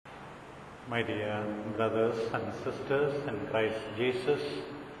My dear brothers and sisters in Christ Jesus,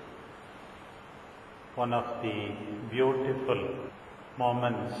 one of the beautiful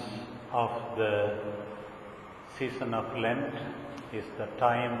moments of the season of Lent is the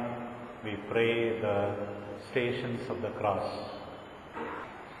time we pray the Stations of the Cross.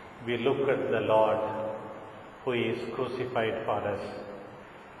 We look at the Lord who is crucified for us.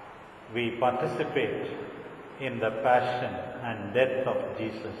 We participate in the passion and death of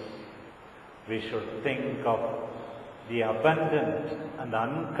Jesus. We should think of the abundant and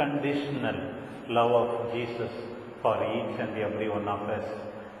unconditional love of Jesus for each and every one of us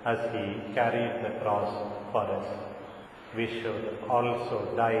as He carried the cross for us. We should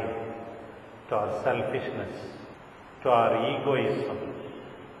also die to our selfishness, to our egoism,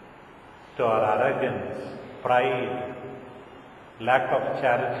 to our arrogance, pride, lack of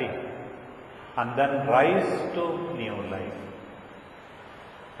charity, and then rise to new life.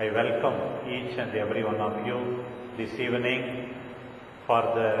 I welcome each and every one of you this evening for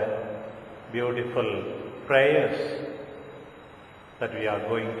the beautiful prayers that we are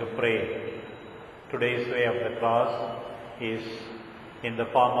going to pray. Today's way of the cross is in the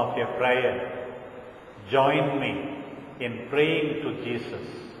form of a prayer. Join me in praying to Jesus.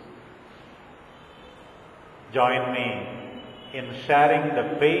 Join me in sharing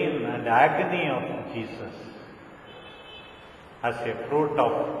the pain and agony of Jesus. As a fruit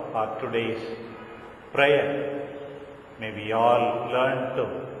of our today's prayer, may we all learn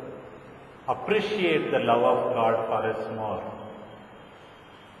to appreciate the love of God for us more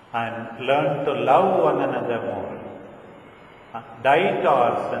and learn to love one another more, die to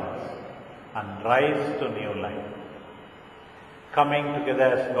our sins and rise to new life. Coming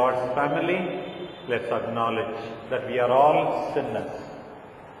together as God's family, let's acknowledge that we are all sinners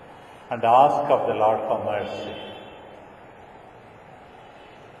and ask of the Lord for mercy.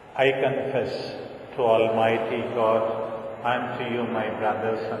 I confess to Almighty God and to you, my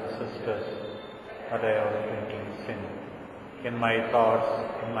brothers and sisters, that I have committed sin in my thoughts,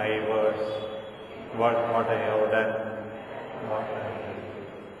 in my words, what I have done, what I have done,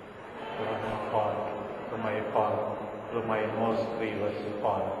 through my fault, through my most grievous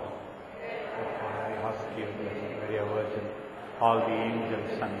fault. Therefore, I ask you, Blessed Maria Virgin, all the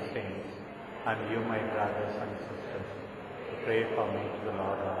angels and saints, and you, my brothers and sisters, to pray for me to the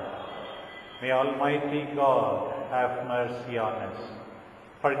Lord. May Almighty God have mercy on us,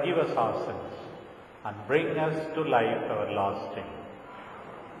 forgive us our sins, and bring us to life everlasting.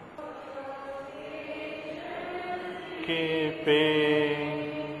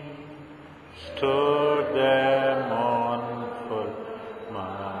 Keeping stood the mournful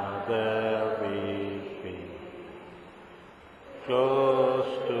mother weeping,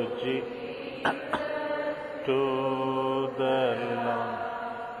 close to the Lord.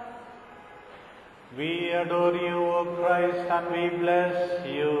 We adore you, O Christ, and we bless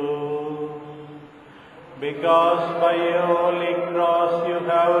you, because by your holy cross you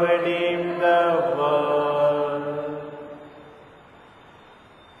have redeemed the world.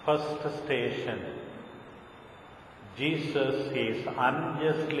 First station. Jesus is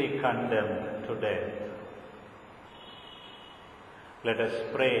unjustly condemned to death. Let us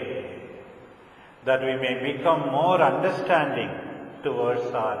pray that we may become more understanding towards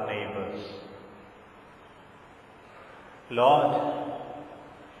our neighbors. Lord,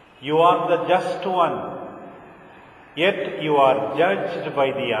 you are the just one, yet you are judged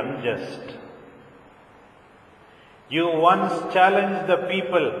by the unjust. You once challenged the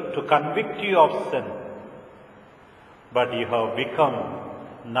people to convict you of sin, but you have become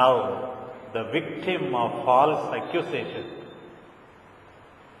now the victim of false accusation.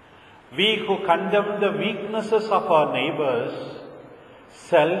 We who condemn the weaknesses of our neighbors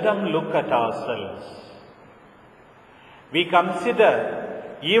seldom look at ourselves. We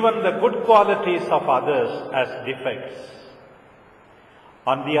consider even the good qualities of others as defects.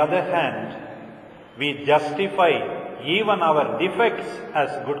 On the other hand, we justify even our defects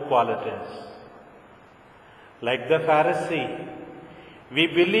as good qualities. Like the Pharisee, we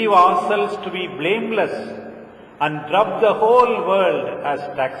believe ourselves to be blameless and rub the whole world as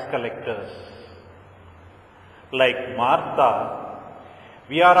tax collectors. Like Martha,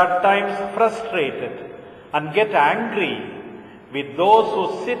 we are at times frustrated and get angry with those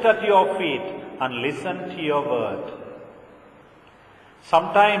who sit at your feet and listen to your word.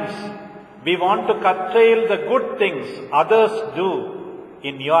 Sometimes we want to curtail the good things others do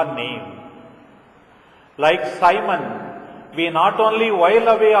in your name. Like Simon, we not only while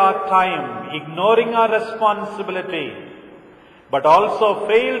away our time ignoring our responsibility, but also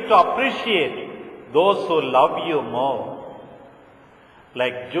fail to appreciate those who love you more.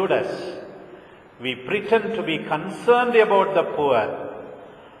 Like Judas, we pretend to be concerned about the poor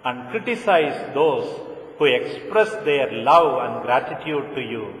and criticize those who express their love and gratitude to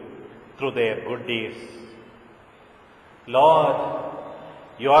you through their good deeds. Lord,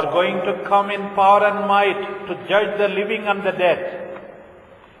 you are going to come in power and might to judge the living and the dead.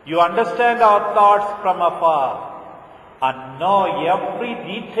 You understand our thoughts from afar and know every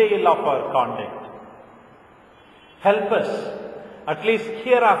detail of our conduct. Help us, at least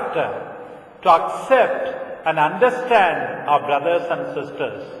hereafter, to accept and understand our brothers and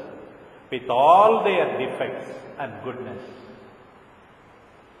sisters with all their defects and goodness.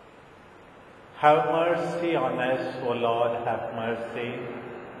 Have mercy on us, O Lord, have mercy.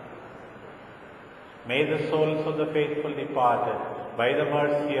 May the souls of the faithful departed, by the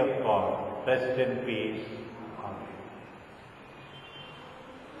mercy of God, rest in peace. Amen.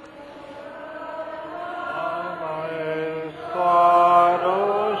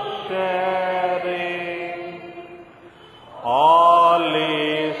 Sorrow sharing, all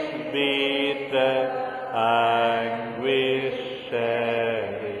is bitter anguish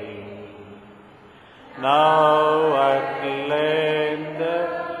sharing. Now at length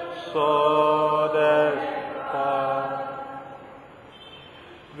so does part.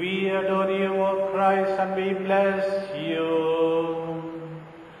 We adore you, O Christ, and we bless you,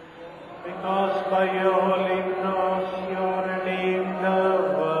 because by your holy cross you redeemed the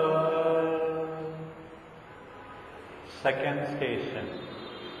world. Second station.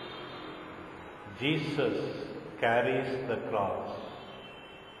 Jesus carries the cross.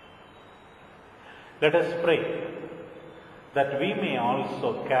 Let us pray that we may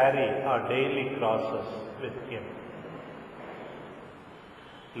also carry our daily crosses with Him.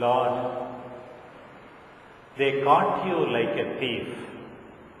 Lord, they caught you like a thief.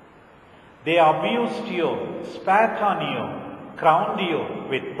 They abused you, spat on you, crowned you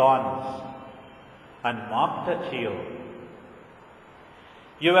with thorns, and mocked at you.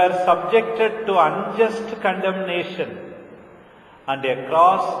 You were subjected to unjust condemnation, and a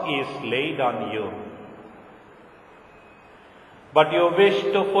cross is laid on you. But you wish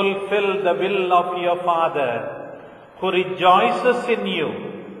to fulfill the will of your Father, who rejoices in you.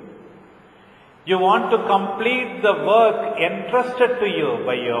 You want to complete the work entrusted to you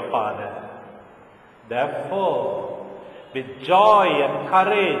by your Father. Therefore, with joy and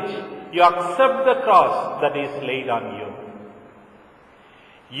courage, you accept the cross that is laid on you.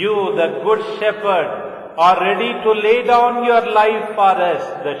 You, the good shepherd, are ready to lay down your life for us,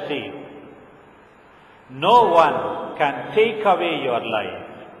 the sheep. No one can take away your life.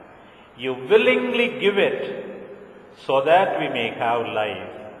 You willingly give it so that we may have life.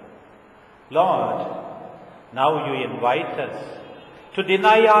 Lord, now you invite us to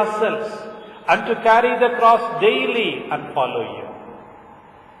deny ourselves and to carry the cross daily and follow you.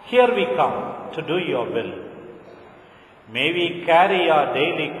 Here we come to do your will. May we carry our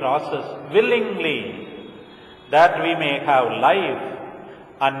daily crosses willingly, that we may have life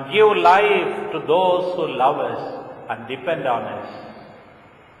and give life to those who love us and depend on us.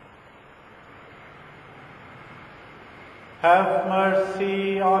 Have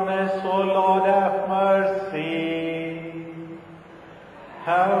mercy on us, O Lord, have mercy.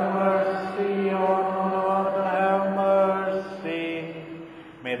 Have mercy on us, Lord, have mercy.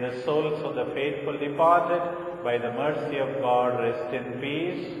 May the souls of the faithful departed, by the mercy of God, rest in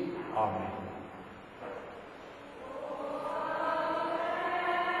peace. Amen.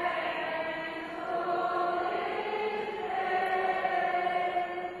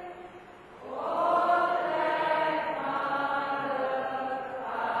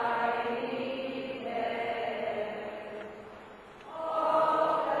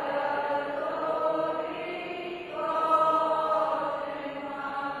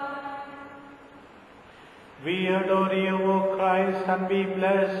 We adore you, O Christ, and we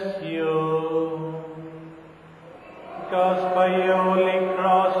bless you, because by your holy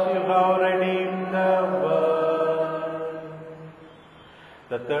cross you have redeemed the world.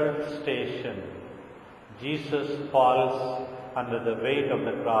 The third station. Jesus falls under the weight of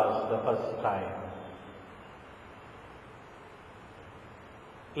the cross the first time.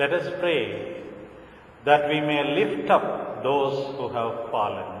 Let us pray that we may lift up those who have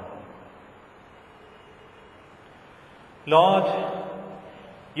fallen. Lord,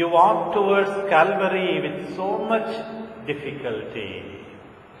 you walk towards Calvary with so much difficulty.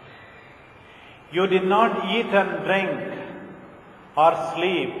 You did not eat and drink or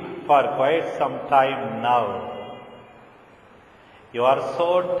sleep for quite some time now. You are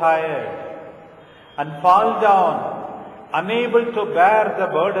so tired and fall down, unable to bear the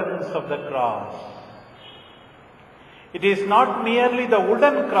burdens of the cross. It is not merely the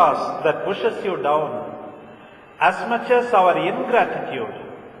wooden cross that pushes you down, as much as our ingratitude.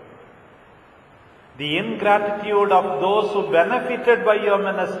 The ingratitude of those who benefited by your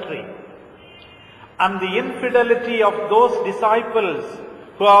ministry, and the infidelity of those disciples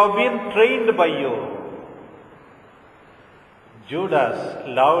who have been trained by you. Judas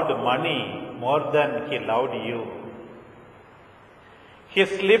loved money more than he loved you.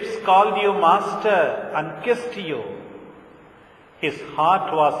 His lips called you master and kissed you. His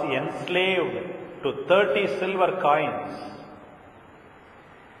heart was enslaved to 30 silver coins.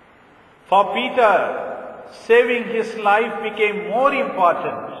 For Peter, saving his life became more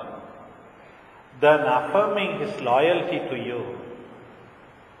important than affirming his loyalty to you.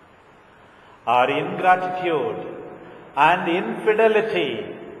 Our ingratitude and infidelity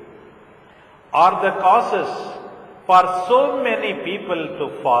are the causes for so many people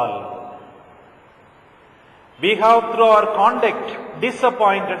to fall. We have, through our conduct,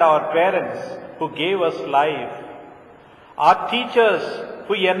 disappointed our parents who gave us life, our teachers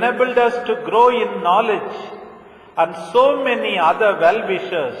who enabled us to grow in knowledge, and so many other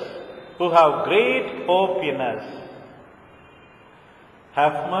well-wishers who have great hope in us.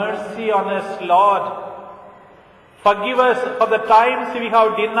 Have mercy on us, Lord. Forgive us for the times we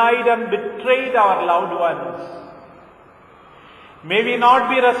have denied and betrayed our loved ones. May we not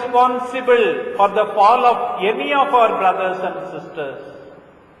be responsible for the fall of any of our brothers and sisters.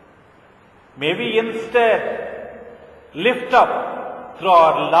 May we instead lift up through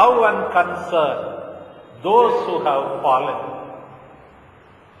our love and concern those who have fallen.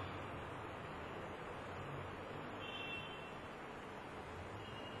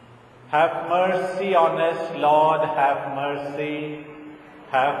 Have mercy on us, Lord, have mercy.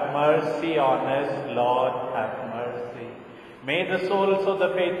 Have mercy on us, Lord, have mercy. May the souls of the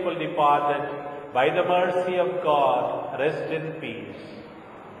faithful departed, by the mercy of God, rest in peace.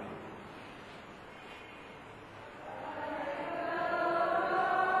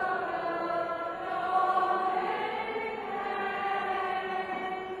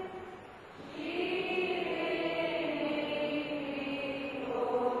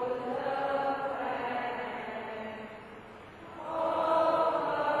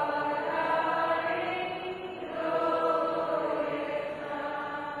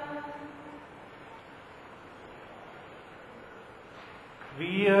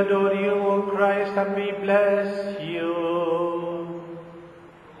 We adore you, O Christ, and we bless you,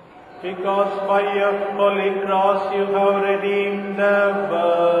 because by your holy cross you have redeemed the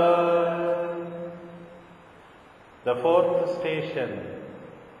world. The fourth station,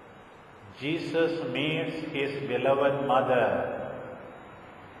 Jesus meets his beloved mother.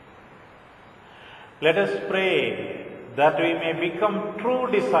 Let us pray that we may become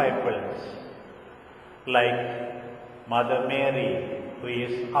true disciples, like Mother Mary, who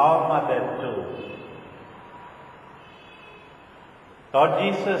is our mother too. Lord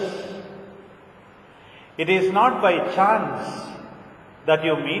Jesus, it is not by chance that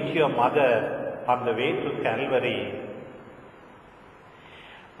you meet your mother on the way to Calvary.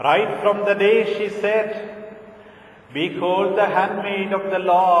 Right from the day she said, "Behold the handmaid of the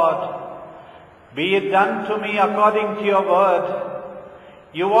Lord, be it done to me according to your word,"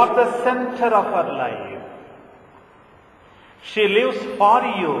 you are the center of her life. She lives for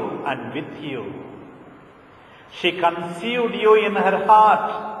you and with you. She conceived you in her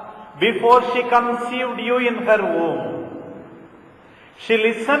heart before she conceived you in her womb. She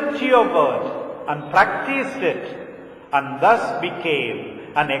listened to your word and practiced it, and thus became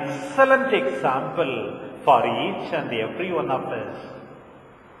an excellent example for each and every one of us.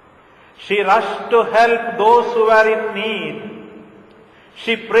 She rushed to help those who were in need.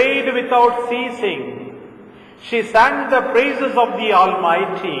 She prayed without ceasing. She sang the praises of the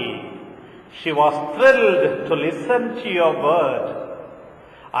Almighty. She was thrilled to listen to your word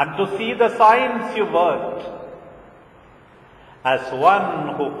and to see the signs you worked. As one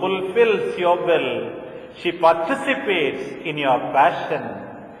who fulfills your will, she participates in your passion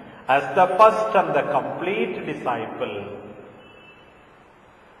as the first and the complete disciple.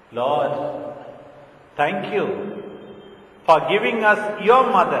 Lord, thank you for giving us your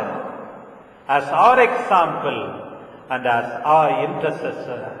mother as our example and as our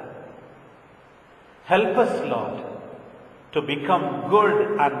intercessor. Help us, Lord, to become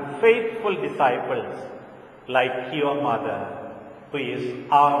good and faithful disciples like your mother, who is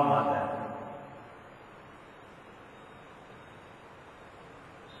our mother.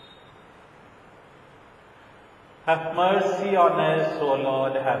 Have mercy on us, O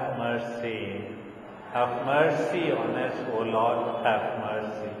Lord, have mercy. Have mercy on us, O Lord, have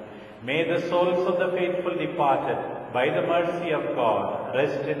mercy. May the souls of the faithful departed, by the mercy of God,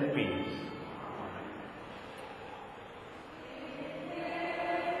 rest in peace.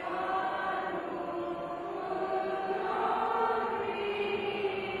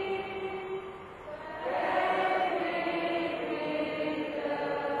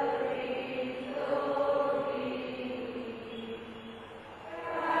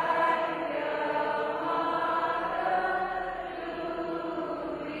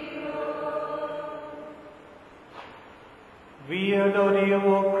 We adore you,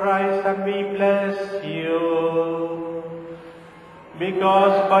 O Christ, and we bless you,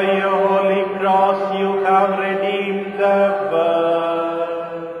 because by your holy cross you have redeemed the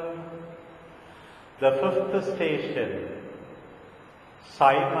world. The fifth station.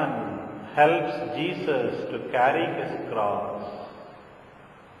 Simon helps Jesus to carry his cross.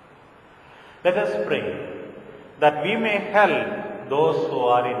 Let us pray that we may help those who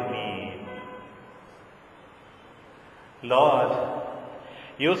are in need. Lord,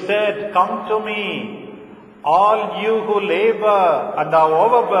 you said, "Come to me, all you who labor and are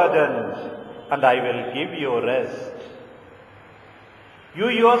overburdened, and I will give you rest." You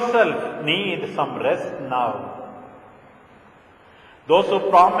yourself need some rest now. Those who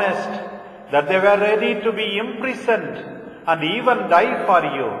promised that they were ready to be imprisoned and even die for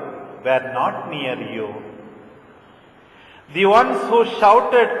you were not near you. The ones who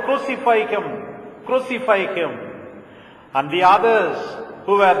shouted, "Crucify him, crucify him," and the others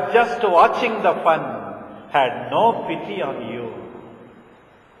who were just watching the fun had no pity on you.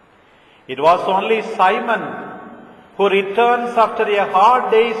 It was only Simon, who returns after a hard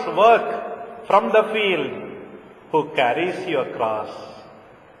day's work from the field, who carries your cross.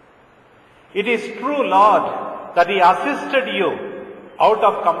 It is true, Lord, that he assisted you out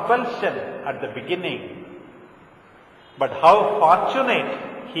of compulsion at the beginning. But how fortunate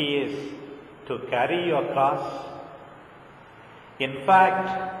he is to carry your cross. In fact,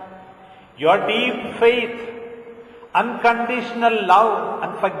 your deep faith, unconditional love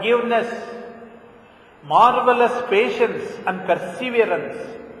and forgiveness, marvelous patience and perseverance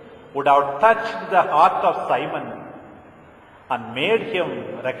would have touched the heart of Simon and made him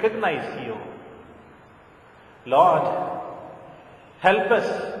recognize you. Lord, help us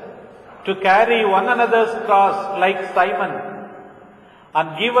to carry one another's cross like Simon,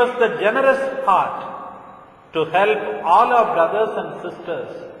 and give us the generous heart to help all our brothers and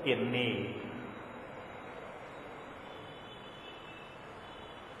sisters in need.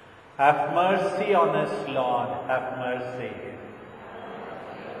 Have mercy on us, Lord, have mercy.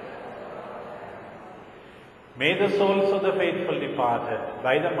 May the souls of the faithful departed,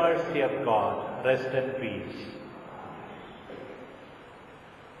 by the mercy of God, rest in peace.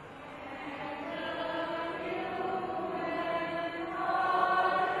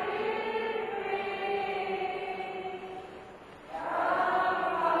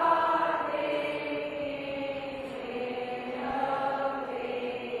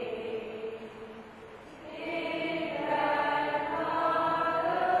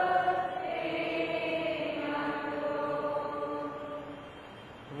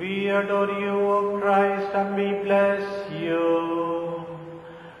 We adore you, O Christ, and we bless you,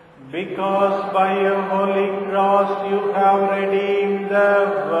 because by your holy cross you have redeemed the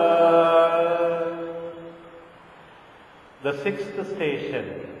world. The sixth station.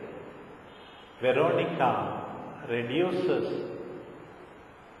 Veronica reduces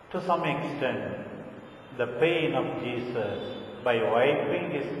to some extent the pain of Jesus by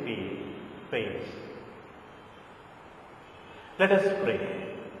wiping his face. Let us pray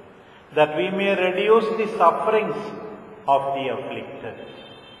that we may reduce the sufferings of the afflicted.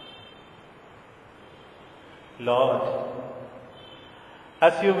 Lord,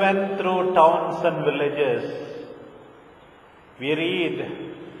 as you went through towns and villages, we read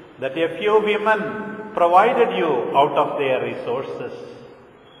that a few women provided you out of their resources.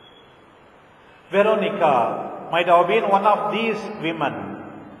 Veronica might have been one of these women,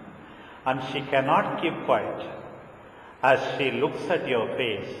 and she cannot keep quiet as she looks at your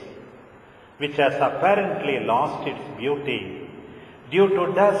face, which has apparently lost its beauty due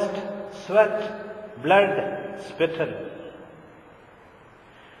to dust, sweat, blood, spittle.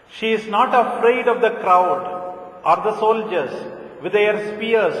 She is not afraid of the crowd or the soldiers with their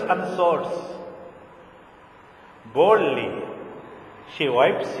spears and swords. Boldly, she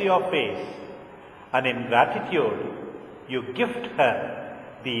wipes your face, and in gratitude, you gift her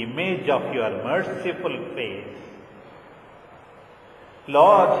the image of your merciful face.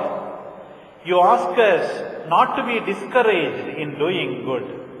 Lord, you ask us not to be discouraged in doing good.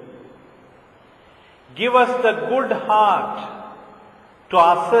 Give us the good heart to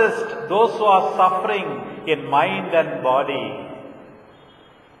assist those who are suffering in mind and body.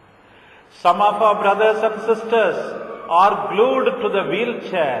 Some of our brothers and sisters are glued to the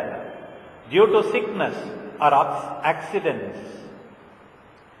wheelchair due to sickness or accidents.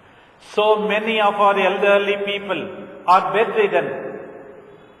 So many of our elderly people are bedridden.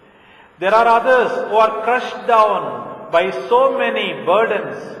 There are others who are crushed down by so many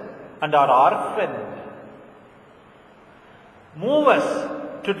burdens and are orphaned. Move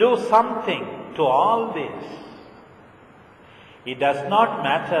us to do something to all this. It does not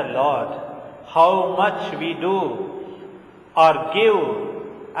matter, Lord, how much we do or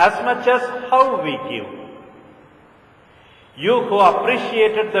give, as much as how we give. You who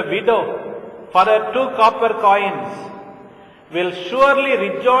appreciated the widow for her 2 copper coins will surely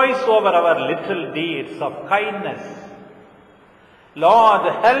rejoice over our little deeds of kindness. Lord,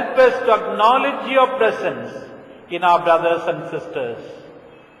 help us to acknowledge your presence in our brothers and sisters.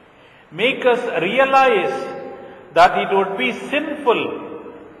 Make us realize that it would be sinful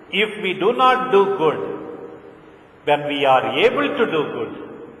if we do not do good when we are able to do good.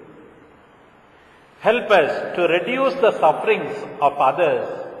 Help us to reduce the sufferings of others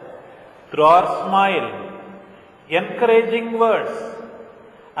through our smile, encouraging words,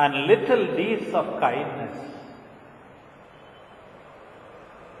 and little deeds of kindness.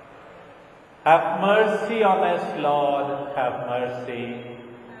 Have mercy on us, Lord, have mercy.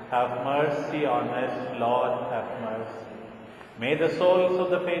 Have mercy on us, Lord, have mercy. May the souls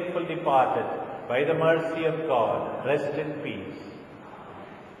of the faithful departed, by the mercy of God, rest in peace.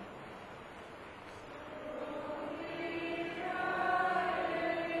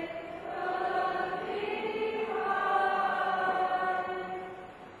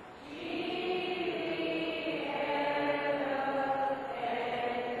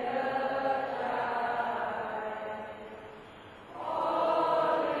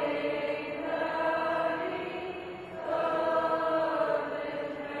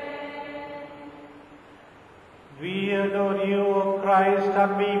 We adore you, O Christ,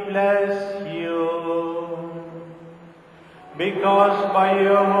 and we bless you, because by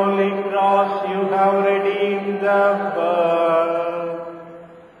your holy cross you have redeemed the world.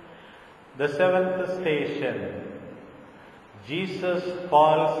 The 7th station. Jesus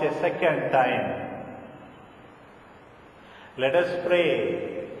falls a second time. Let us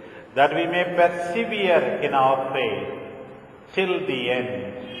pray that we may persevere in our faith till the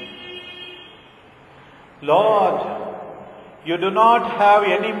end. Lord, you do not have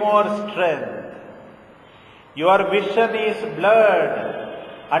any more strength. Your vision is blurred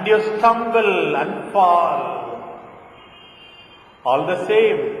and you stumble and fall. All the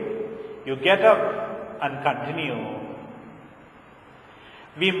same, you get up and continue.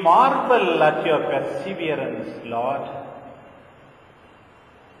 We marvel at your perseverance, Lord.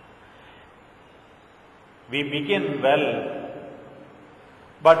 We begin well,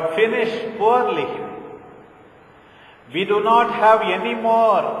 but finish poorly. We do not have any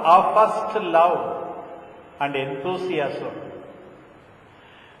more our first love and enthusiasm.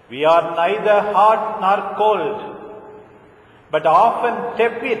 We are neither hot nor cold, but often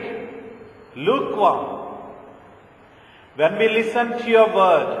tepid, lukewarm. When we listen to your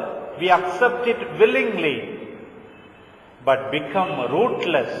word, we accept it willingly, but become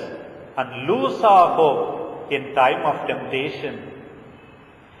rootless and lose our hope in time of temptation.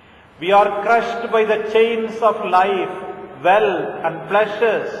 We are crushed by the chains of life, wealth and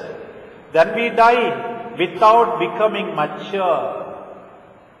pleasures. Then we die without becoming mature.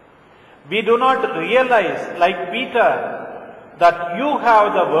 We do not realize, like Peter, that you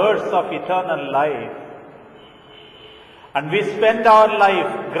have the words of eternal life. And we spend our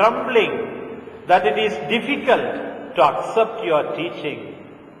life grumbling that it is difficult to accept your teaching.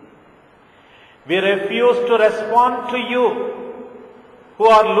 We refuse to respond to you, who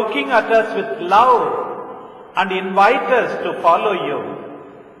are looking at us with love and invite us to follow you.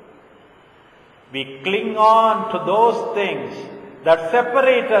 We cling on to those things that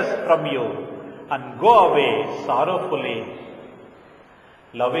separate us from you and go away sorrowfully.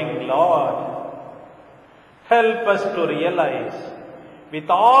 Loving Lord, help us to realize with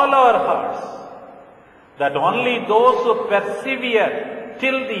all our hearts that only those who persevere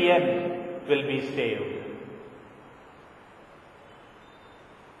till the end will be saved.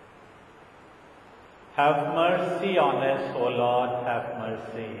 Have mercy on us, O Lord, have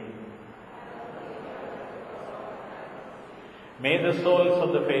mercy. May the souls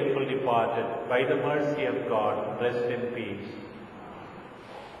of the faithful departed, by the mercy of God, rest in peace.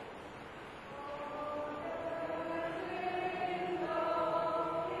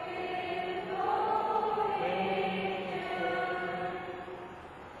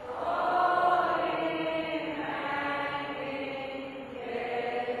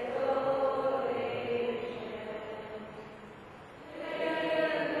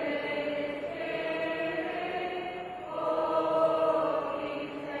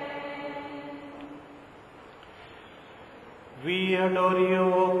 We adore you,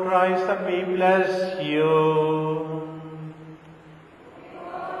 O Christ, and we bless you.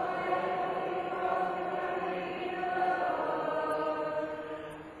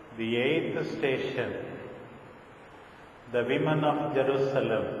 The eighth station. The women of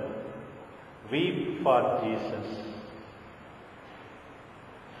Jerusalem weep for Jesus.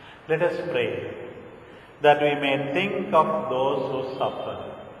 Let us pray that we may think of those who suffer.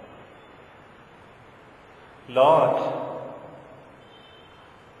 Lord,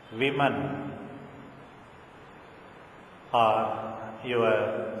 women are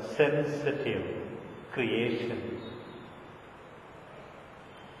your sensitive creation.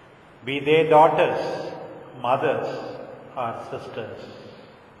 Be they daughters, mothers, or sisters.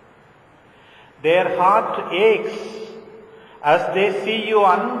 Their heart aches as they see you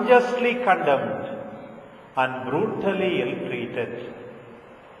unjustly condemned and brutally ill-treated.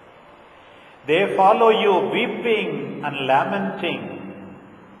 They follow you weeping and lamenting.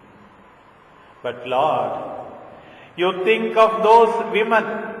 But Lord, you think of those women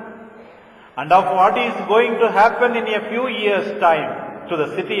and of what is going to happen in a few years' time to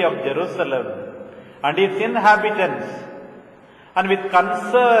the city of Jerusalem and its inhabitants. And with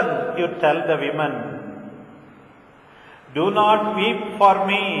concern you tell the women, do not weep for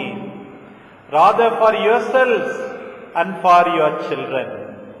me, rather for yourselves and for your children.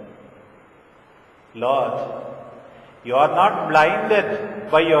 Lord, you are not blinded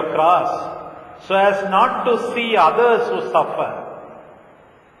by your cross so as not to see others who suffer.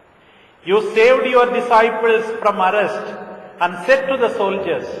 You saved your disciples from arrest and said to the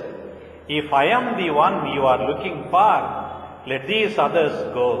soldiers, if I am the one you are looking for, let these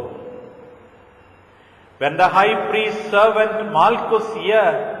others go. When the high priest's servant Malchus'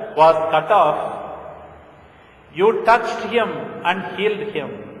 ear was cut off, you touched him and healed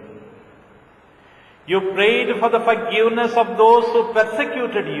him. You prayed for the forgiveness of those who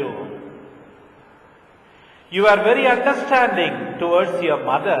persecuted you. You are very understanding towards your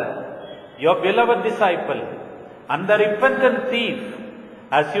mother, your beloved disciple, and the repentant thief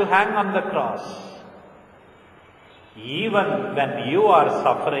as you hang on the cross. Even when you are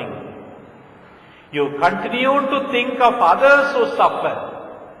suffering, you continue to think of others who suffer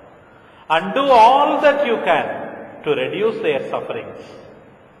and do all that you can to reduce their sufferings.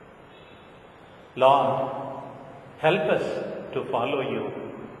 Lord, help us to follow you.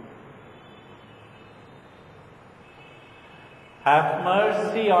 Have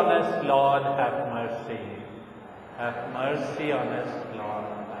mercy on us, Lord, have mercy. Have mercy on us, Lord,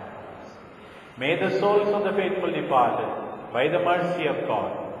 have mercy. May the souls of the faithful departed, by the mercy of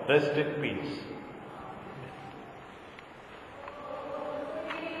God, rest in peace.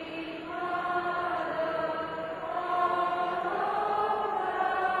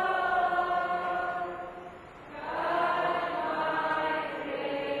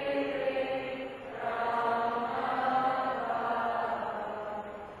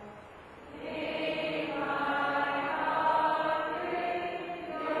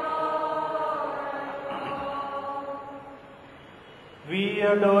 We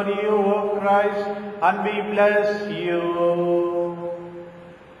adore you, O Christ, and we bless you.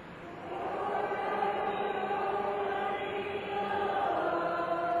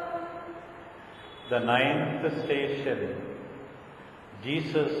 The ninth station.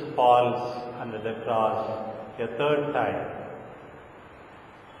 Jesus falls under the cross a third time.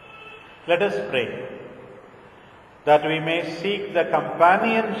 Let us pray that we may seek the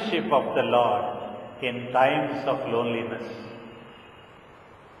companionship of the Lord in times of loneliness.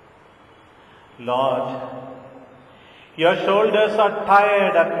 Lord, your shoulders are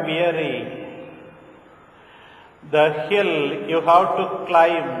tired and weary. The hill you have to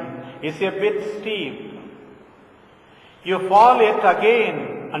climb is a bit steep. You fall yet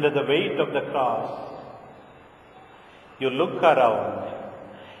again under the weight of the cross. You look around,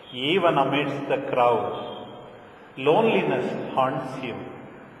 even amidst the crowd. Loneliness haunts you.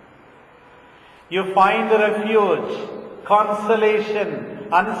 You find refuge, consolation,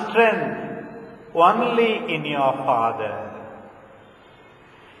 and strength only in your Father.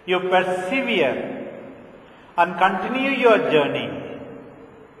 You persevere and continue your journey.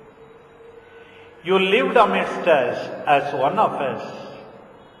 You lived amidst us as one of us.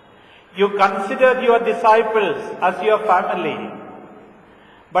 You considered your disciples as your family,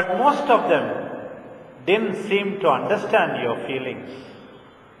 but most of them didn't seem to understand your feelings.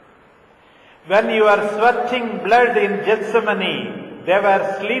 When you were sweating blood in Gethsemane, they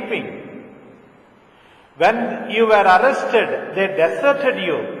were sleeping. When you were arrested, they deserted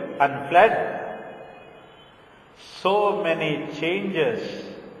you and fled. So many changes,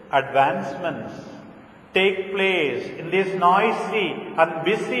 advancements, take place in this noisy and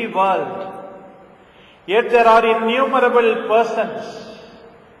busy world. Yet there are innumerable persons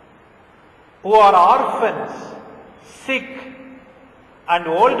who are orphans, sick, and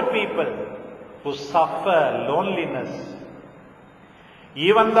old people who suffer loneliness.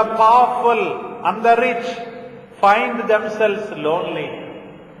 Even the powerful and the rich find themselves lonely.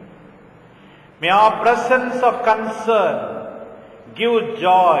 May our presence of concern give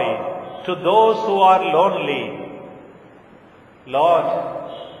joy to those who are lonely. Lord,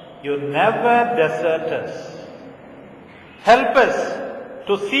 you never desert us. Help us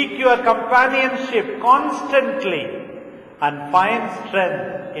to seek your companionship constantly and find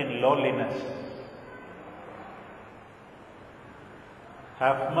strength in loneliness.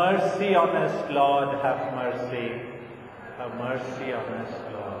 Have mercy on us, Lord, have mercy. Have mercy on us,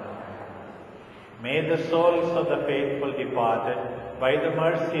 Lord. May the souls of the faithful departed, by the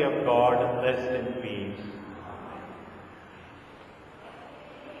mercy of God, rest in peace.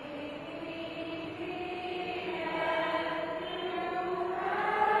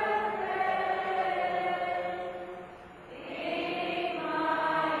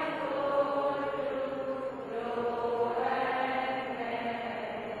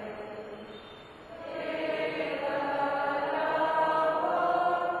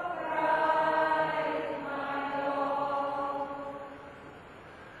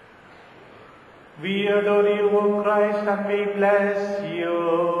 We adore you, O Christ, and we bless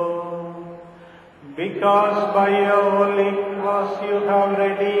you, because by your holy cross you have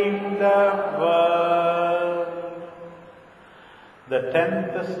redeemed the world. The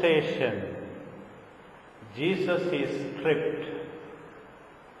 10th station, Jesus is stripped.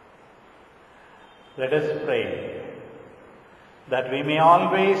 Let us pray that we may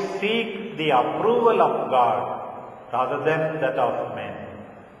always seek the approval of God rather than that of men.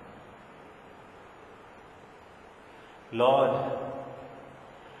 Lord,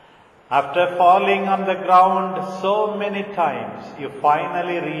 after falling on the ground so many times, you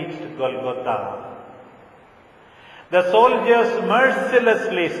finally reached Golgotha. The soldiers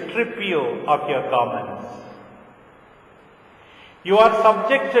mercilessly strip you of your garments. You are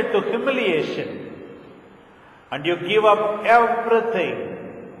subjected to humiliation, and you give up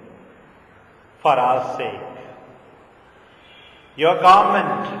everything for our sake. Your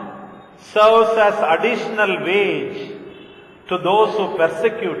garment serves as additional wage to those who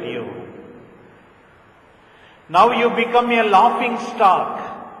persecute you. Now you become a laughing stock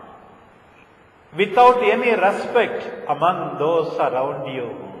without any respect among those around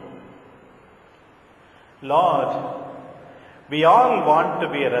you. Lord, we all want to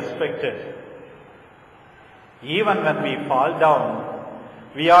be respected. Even when we fall down,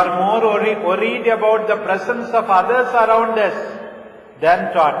 we are more worried about the presence of others around us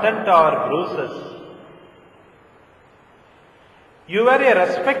than to attend to our bruises. You were a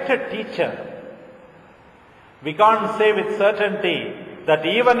respected teacher. We can't say with certainty that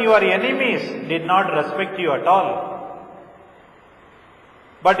even your enemies did not respect you at all.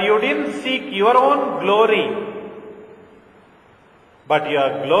 But you didn't seek your own glory, but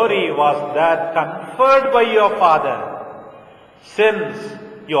your glory was that conferred by your Father, since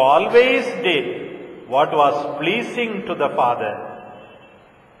you always did what was pleasing to the Father.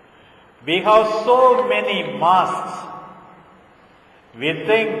 We have so many masks. We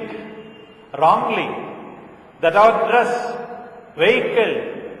think wrongly that our dress, vehicle,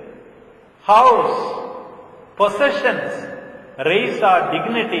 house, possessions raise our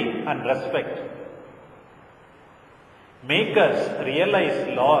dignity and respect. Make us realize,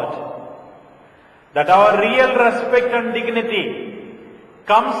 Lord, that our real respect and dignity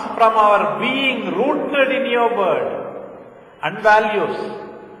comes from our being rooted in your word and values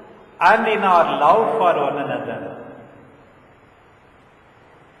and in our love for one another.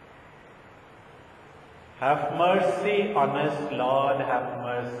 Have mercy on us, Lord, have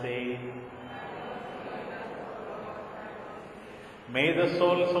mercy. May the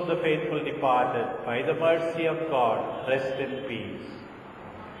souls of the faithful departed, by the mercy of God, rest in peace.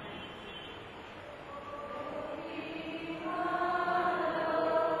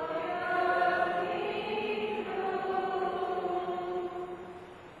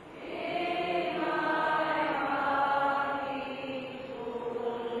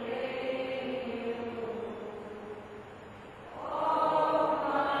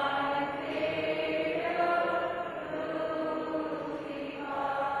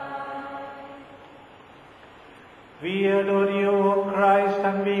 We adore you, O Christ,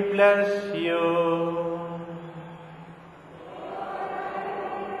 and we bless you.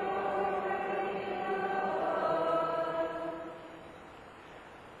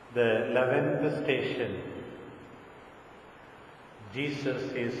 The 11th station. Jesus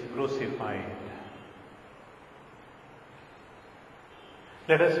is crucified.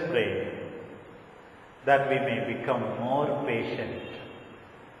 Let us pray that we may become more patient.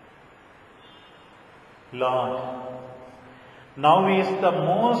 Lord, now is the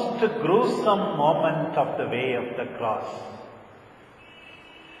most gruesome moment of the way of the cross.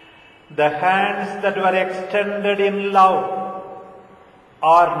 The hands that were extended in love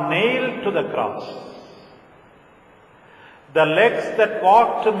are nailed to the cross. The legs that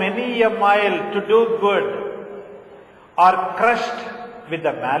walked many a mile to do good are crushed with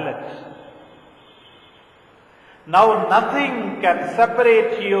a mallet. Now nothing can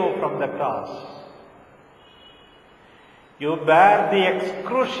separate you from the cross. You bear the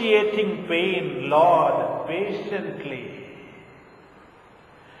excruciating pain, Lord, patiently.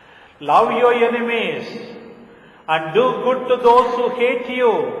 Love your enemies and do good to those who hate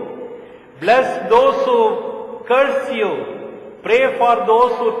you. Bless those who curse you. Pray for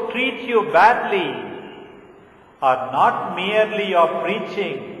those who treat you badly. Are not merely your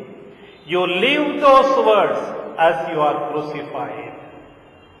preaching. You live those words as you are crucified.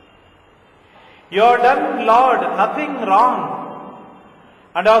 You have done, Lord, nothing wrong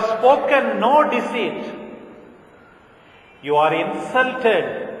and have spoken no deceit. You are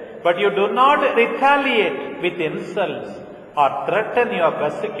insulted, but you do not retaliate with insults or threaten your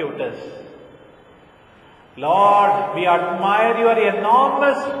persecutors. Lord, we admire your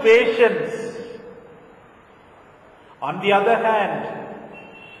enormous patience. On the other hand,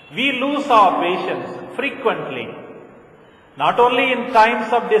 we lose our patience frequently, not only in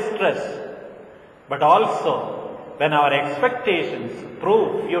times of distress, but also when our expectations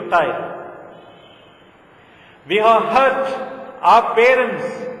prove futile. We have hurt our parents,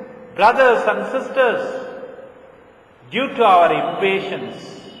 brothers and sisters due to our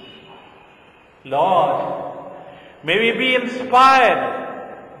impatience. Lord, may we be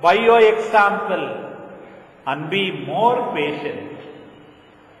inspired by your example and be more patient.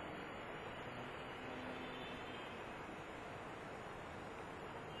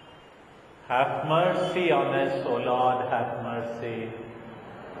 Have mercy on us, O Lord, have mercy.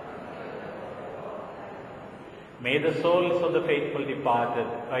 May the souls of the faithful departed,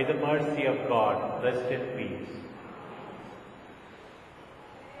 by the mercy of God, rest in peace.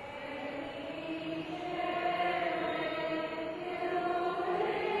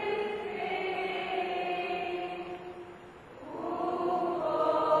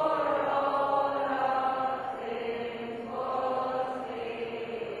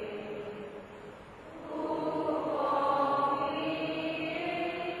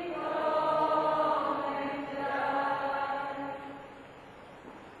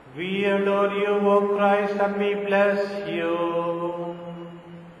 We adore you, O Christ, and we bless you.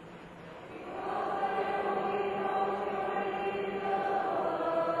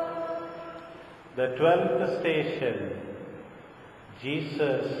 The 12th station.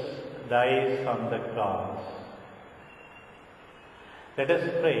 Jesus dies on the cross. Let us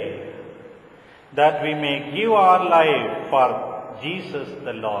pray that we may give our life for Jesus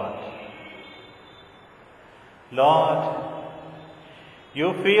the Lord. Lord,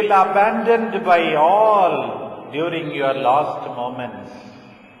 you feel abandoned by all during your last moments.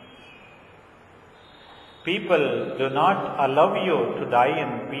 People do not allow you to die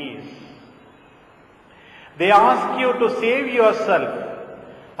in peace. They ask you to save yourself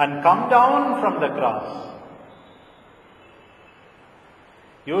and come down from the cross.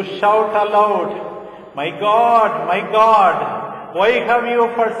 You shout aloud, my God, why have you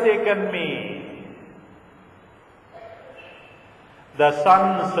forsaken me? The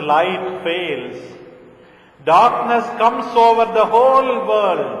sun's light fails. Darkness comes over the whole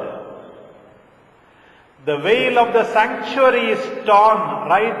world. The veil of the sanctuary is torn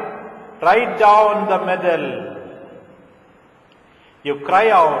right down the middle. You cry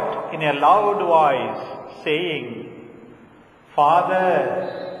out in a loud voice, saying,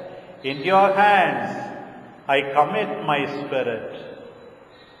 Father, into your hands I commit my spirit.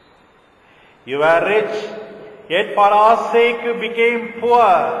 You are rich, yet for our sake you became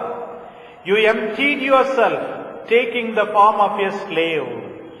poor. You emptied yourself, taking the form of a slave,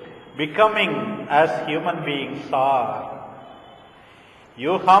 becoming as human beings are.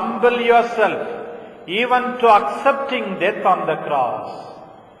 You humble yourself even to accepting death on the cross.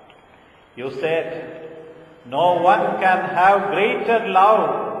 You said, no one can have greater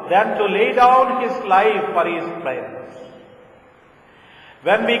love than to lay down his life for his friends.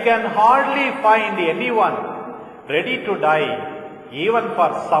 When we can hardly find anyone ready to die, even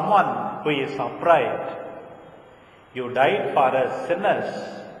for someone who is upright, you died for us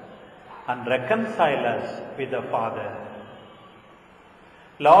sinners and reconcile us with the Father.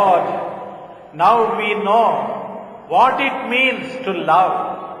 Lord, now we know what it means to love.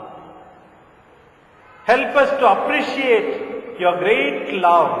 Help us to appreciate your great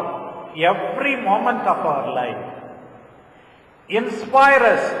love every moment of our life. Inspire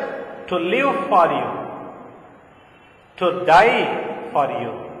us to live for you, to die for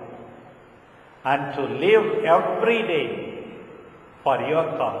you, and to live every day for your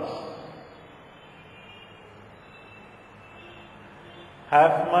cause.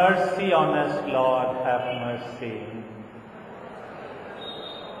 Have mercy on us, Lord, have mercy.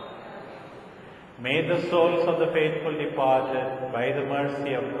 May the souls of the faithful departed, by the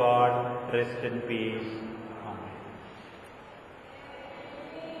mercy of God, rest in peace. Amen.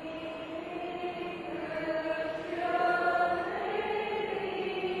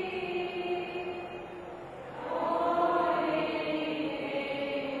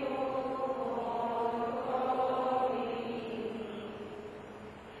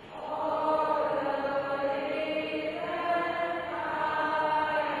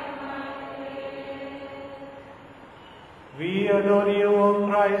 We adore you, O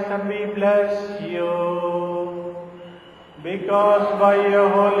Christ, and we bless you, because by your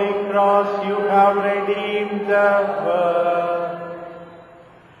holy cross you have redeemed the world.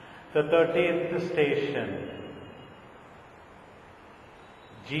 The 13th station.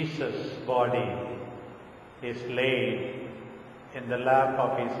 Jesus' body is laid in the lap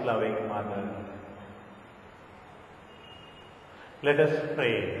of his loving mother. Let us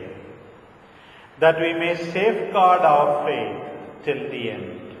pray that we may safeguard our faith till the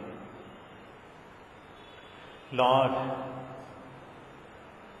end. Lord,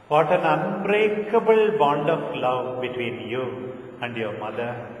 what an unbreakable bond of love between you and your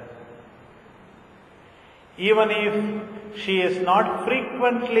mother. Even if she is not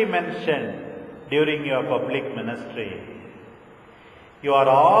frequently mentioned during your public ministry, you are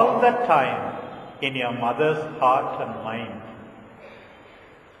all the time in your mother's heart and mind.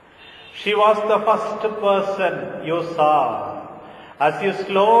 She was the first person you saw as you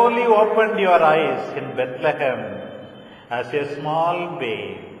slowly opened your eyes in Bethlehem as a small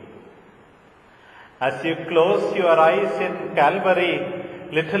babe. As you close your eyes in Calvary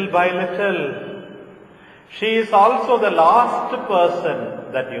little by little, she is also the last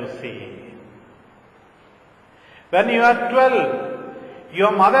person that you see. When you are 12,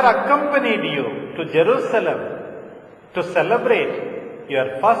 your mother accompanied you to Jerusalem to celebrate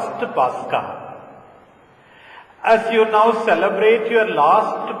your first Pascha. As you now celebrate your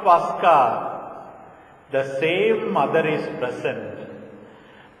last Pascha, the same mother is present.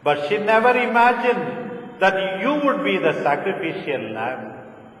 But she never imagined that you would be the sacrificial lamb.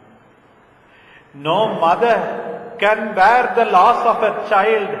 No mother can bear the loss of a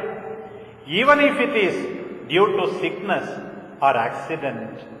child, even if it is due to sickness or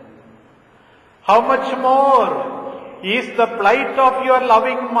accident. How much more is the plight of your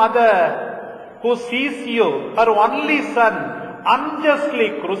loving mother, who sees you, her only son,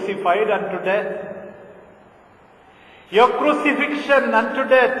 unjustly crucified unto death. Your crucifixion unto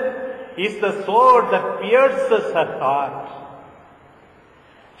death is the sword that pierces her heart.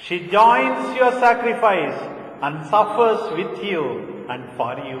 She joins your sacrifice and suffers with you and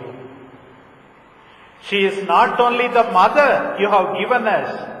for you. She is not only the mother you have given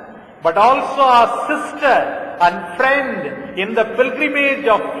us, but also our sister and friend in the pilgrimage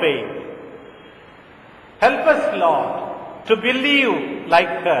of faith. Help us, Lord, to believe like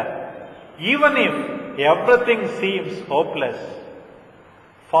her, even if everything seems hopeless.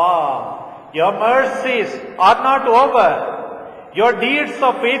 For your mercies are not over, your deeds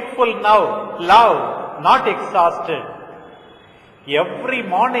of faithful love not exhausted. Every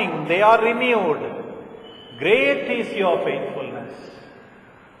morning they are renewed. Great is your faithfulness.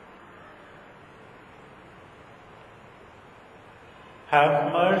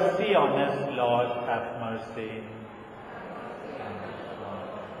 Have mercy on us, Lord, have mercy.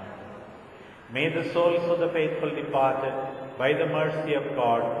 May the souls of the faithful departed, by the mercy of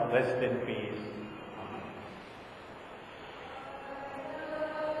God, rest in peace.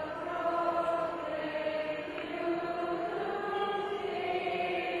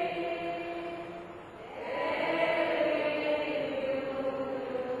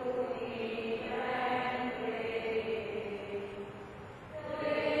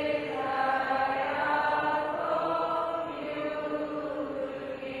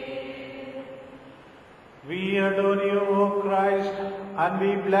 We adore you, O Christ, and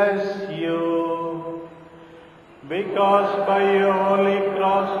we bless you, because by your holy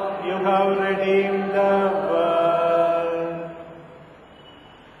cross you have redeemed the world.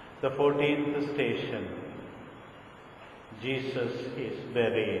 The 14th station, Jesus is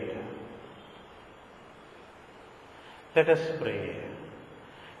buried. Let us pray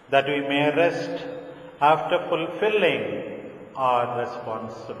that we may rest after fulfilling our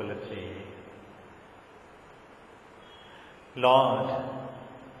responsibility. Lord,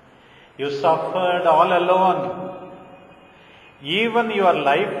 you suffered all alone. Even your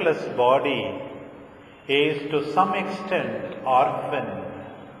lifeless body is to some extent orphaned.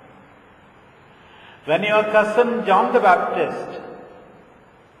 When your cousin John the Baptist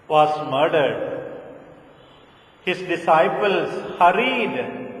was murdered, his disciples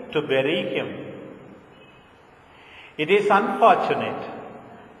hurried to bury him. It is unfortunate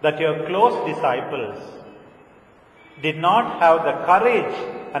that your close disciples did not have the courage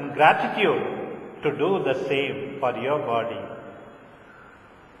and gratitude to do the same for your body.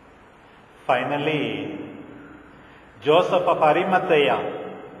 Finally, Joseph of Arimathea,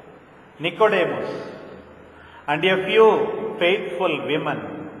 Nicodemus, and a few faithful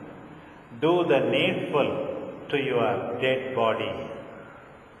women do the needful to your dead body.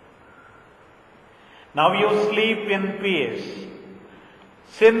 Now you sleep in peace,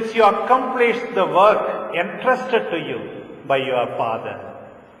 since you accomplished the work entrusted to you by your Father.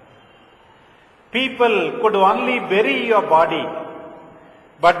 People could only bury your body,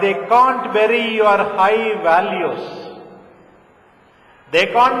 but they can't bury your high values. They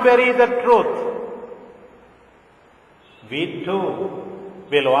can't bury the truth. We too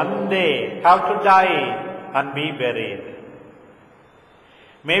will one day have to die and be buried.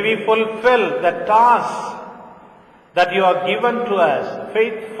 May we fulfill the task that you have given to us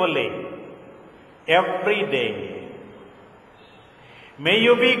faithfully every day. May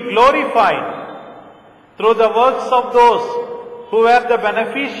you be glorified through the works of those who were the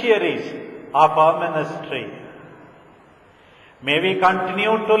beneficiaries of our ministry. May we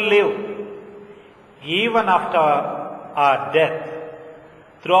continue to live even after our death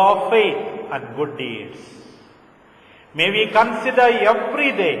through our faith and good deeds. May we consider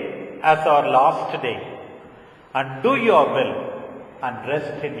every day as our last day and do your will and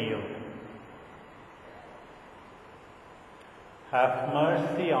rest in you. Have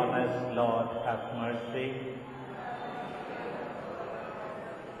mercy on us, Lord, have mercy.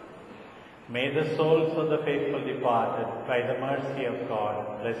 May the souls of the faithful departed, by the mercy of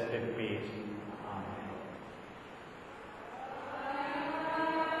God, rest in peace.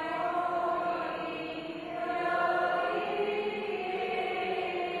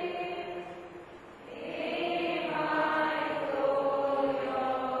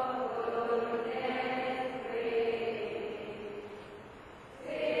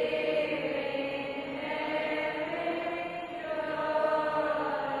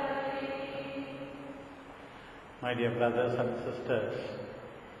 My dear brothers and sisters,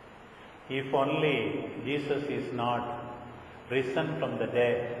 if only Jesus is not risen from the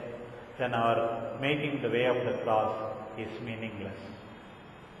dead, then our making the way of the cross is meaningless.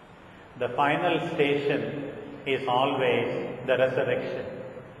 The final station is always the resurrection.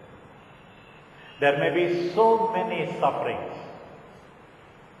 There may be so many sufferings,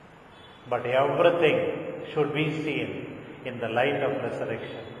 but everything should be seen in the light of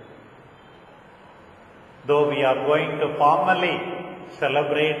resurrection. Though we are going to formally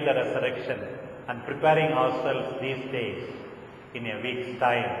celebrate the resurrection and preparing ourselves these days in a week's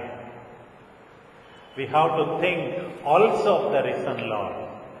time, we have to think also of the risen Lord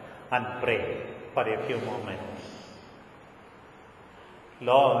and pray for a few moments.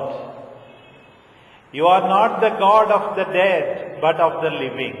 Lord, you are not the God of the dead, but of the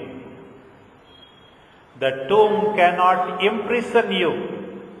living. The tomb cannot imprison you,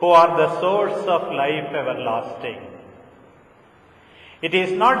 who are the source of life everlasting. It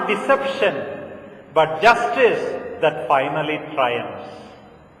is not deception, but justice that finally triumphs.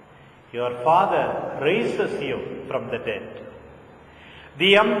 Your Father raises you from the dead.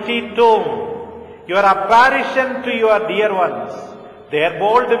 The empty tomb, your apparition to your dear ones, their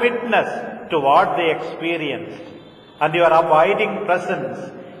bold witness to what they experienced, and your abiding presence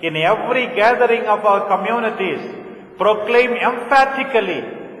in every gathering of our communities proclaim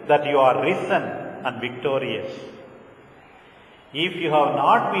emphatically that you are risen and victorious. If you have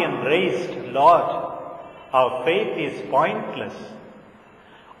not been raised, Lord, our faith is pointless.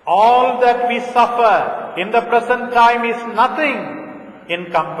 All that we suffer in the present time is nothing in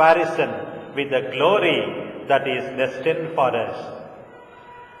comparison with the glory that is destined for us.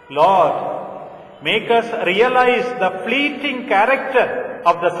 Lord, make us realize the fleeting character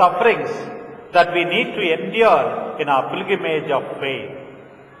of the sufferings that we need to endure in our pilgrimage of faith.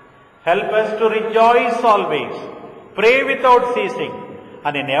 Help us to rejoice always, pray without ceasing,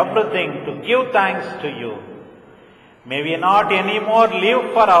 and in everything to give thanks to you. May we not anymore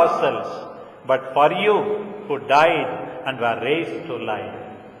live for ourselves, but for you who died and were raised to life.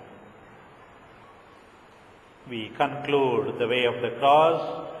 We conclude the way of the cross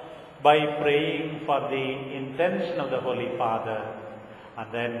by praying for the intention of the Holy Father,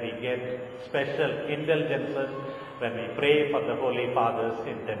 and then we get special indulgences when we pray for the Holy Father's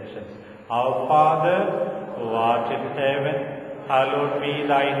intentions. Our Father, who art in heaven, hallowed be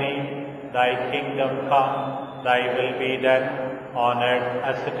thy name. Thy kingdom come, thy will be done, on earth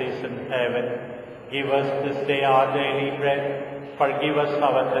as it is in heaven. Give us this day our daily bread. Forgive us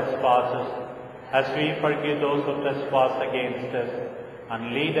our trespasses, as we forgive those who trespass against us.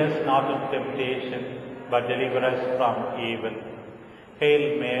 And lead us not into temptation, but deliver us from evil.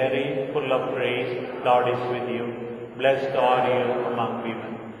 Hail Mary, full of grace, Lord is with you. Blessed are you among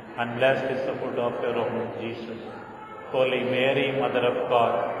women, and blessed is the fruit of your womb, Jesus. Holy Mary, Mother of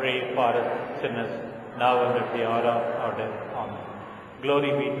God, pray for us sinners, now and at the hour of our death. Amen.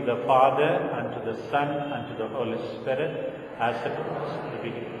 Glory be to the Father, and to the Son, and to the Holy Spirit, as it was in the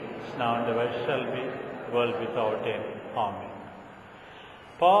beginning, is now and ever shall be, world without end. Amen.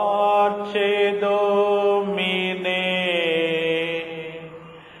 Parce Domine,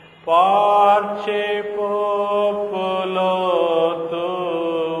 parce populo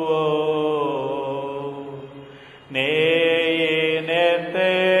tuo, ne in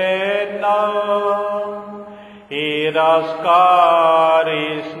aeternam iras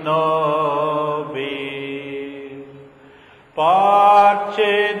caris nobis. Parce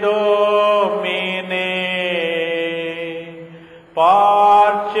Domine,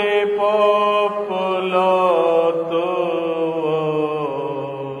 parce populo tuo,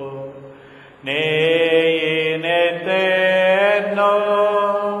 ne in aeternam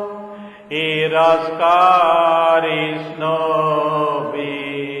iras caris nobis.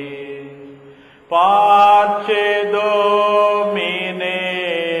 Parce Domine,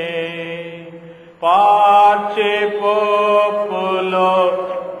 parce populo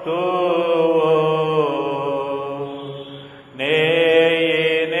tuo,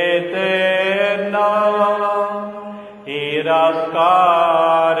 iras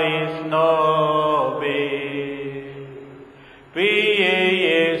caris nobis. Pie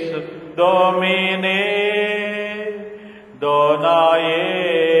Iesu Domine, dona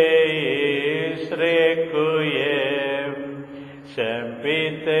eis requiem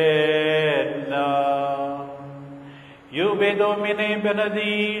sempiterna. Iube Domine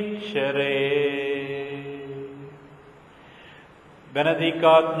benedicere.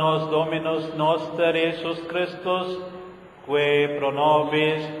 Benedicat nos Dominus noster Iesus Christus, que pro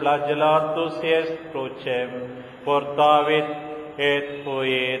nobis flagellatus est crucem, portavit et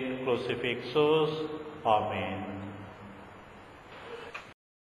fuit crucifixus. Amen.